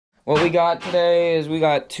What we got today is we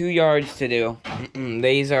got 2 yards to do.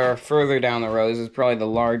 These are further down the road. This is probably the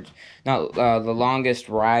longest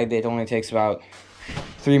ride. It only takes about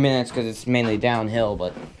 3 minutes because it's mainly downhill,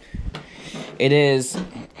 but it is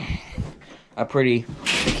a pretty,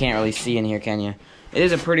 you can't really see in here, can you? It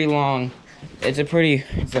is a pretty long, it's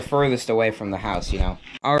the furthest away from the house, you know.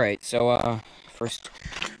 Alright, so, first,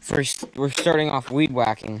 we're starting off weed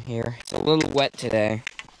whacking here. It's a little wet today.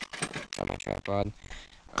 Got my tripod.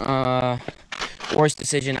 Worst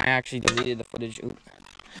decision, I actually deleted the footage. Ooh,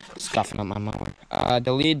 stuffing up my mower.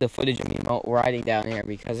 Deleted the footage of me riding down here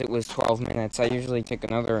because it was 12 minutes. I usually take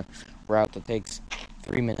another route that takes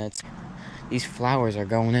 3 minutes. These flowers are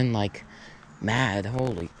going in like mad.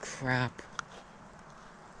 Holy crap.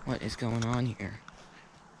 What is going on here?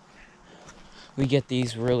 We get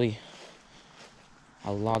these really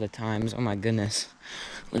a lot of times. Oh my goodness.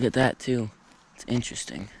 Look at that too. It's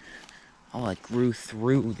interesting. Oh, it grew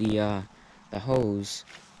through the hose.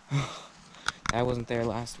 That wasn't there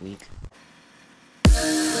last week.